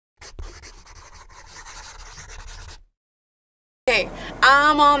Okay,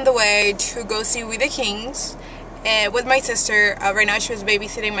 I'm on the way to go see We the Kings with my sister. Right now she was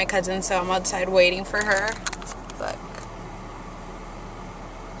babysitting my cousin, so I'm outside waiting for her. Look,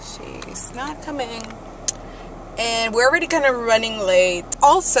 she's not coming. And we're already kind of running late.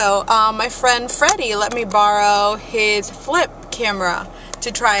 Also, my friend Freddie let me borrow his flip camera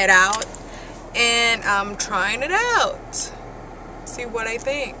to try it out. And I'm trying it out. See what I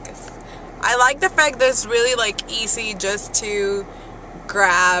think. I like the fact that it's really like easy just to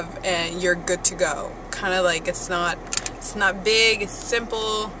grab and you're good to go. Kind of like it's not big, it's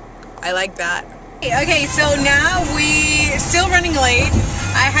simple. I like that. Okay, so now we're still running late.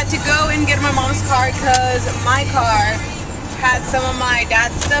 I had to go and get my mom's car because my car had some of my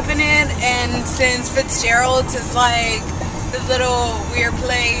dad's stuff in it, and since Fitzgerald's is like this little weird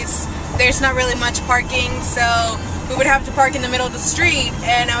place, there's not really much parking, so we would have to park in the middle of the street,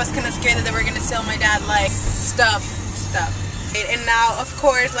 and I was kind of scared that they were going to sell my dad like stuff. And now, of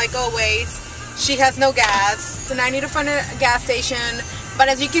course, like always, she has no gas, and I need to find a gas station. But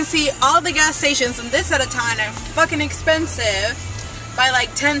as you can see, all the gas stations on this side of town are fucking expensive by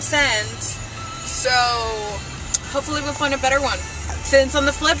like 10 cents. So hopefully we'll find a better one. Since on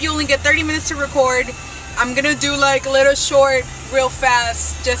the flip you only get 30 minutes to record, I'm gonna do like a little short real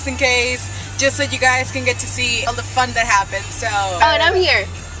fast just in case, just so you guys can get to see all the fun that happens. So oh, and I'm here.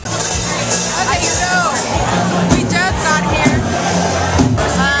 Okay, so we just got here.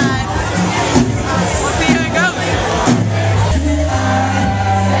 We'll see how it goes.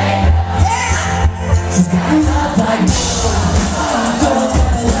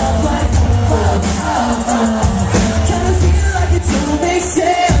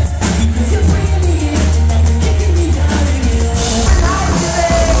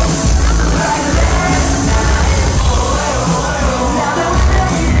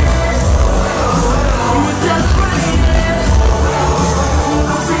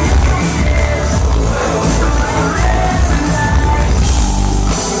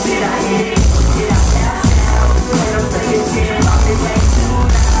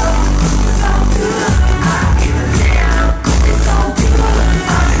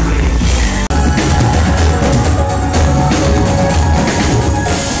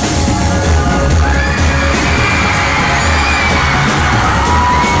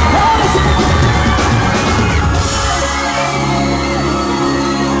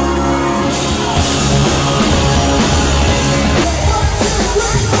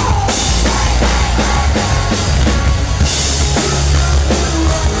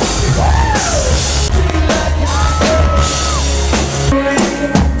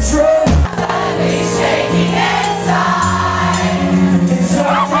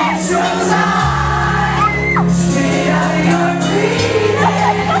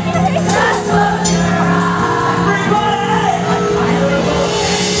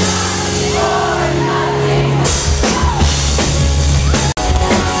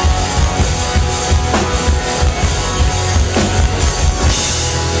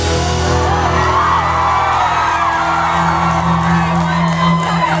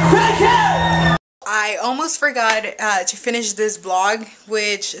 I almost forgot to finish this vlog,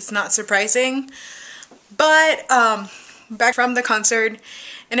 which is not surprising, but back from the concert,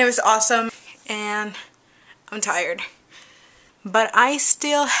 and it was awesome, and I'm tired, but I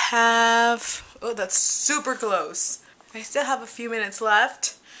still have, oh, that's super close, I still have a few minutes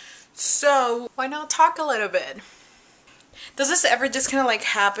left, so why not talk a little bit? Does this ever just kind of like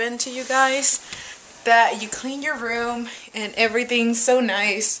happen to you guys? That you clean your room and everything's so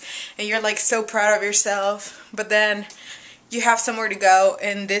nice and you're like so proud of yourself, but then you have somewhere to go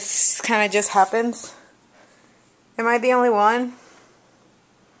and this kind of just happens? Am I the only one?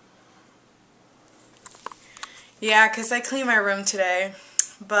 Yeah, because I cleaned my room today,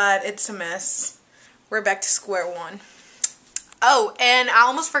 but it's a mess. We're back to square one. Oh, and I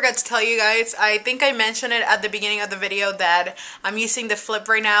almost forgot to tell you guys, I think I mentioned it at the beginning of the video that I'm using the flip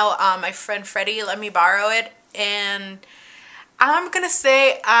right now. My friend Freddie let me borrow it, and I'm gonna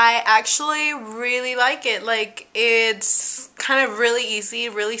say I actually really like it. Like, it's kind of really easy,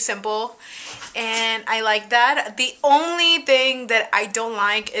 really simple, and I like that. The only thing that I don't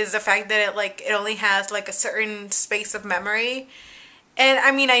like is the fact that it only has like a certain space of memory. And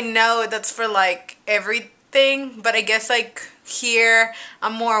I mean, I know that's for like everything, but I guess like here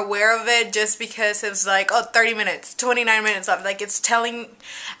I'm more aware of it just because it's like, oh, 30 minutes, 29 minutes left. Like, it's telling,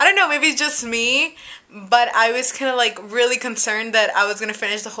 I don't know, maybe it's just me, but I was kind of like really concerned that I was gonna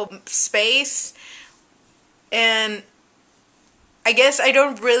finish the whole space, and I guess I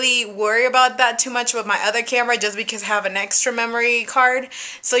don't really worry about that too much with my other camera just because I have an extra memory card.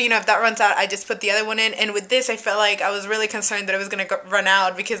 So, you know, if that runs out, I just put the other one in. And with this, I felt like I was really concerned that it was going to run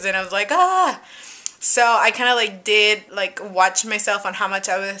out because then I was like, ah. So I kind of like did like watch myself on how much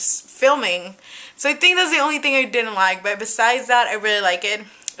I was filming. So I think that's the only thing I didn't like. But besides that, I really like it.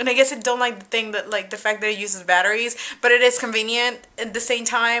 And I guess I don't like the thing that like the fact that it uses batteries. But it is convenient at the same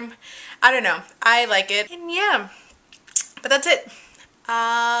time. I don't know. I like it. And yeah. But that's it.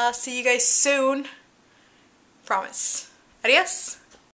 See you guys soon. Promise. Adios.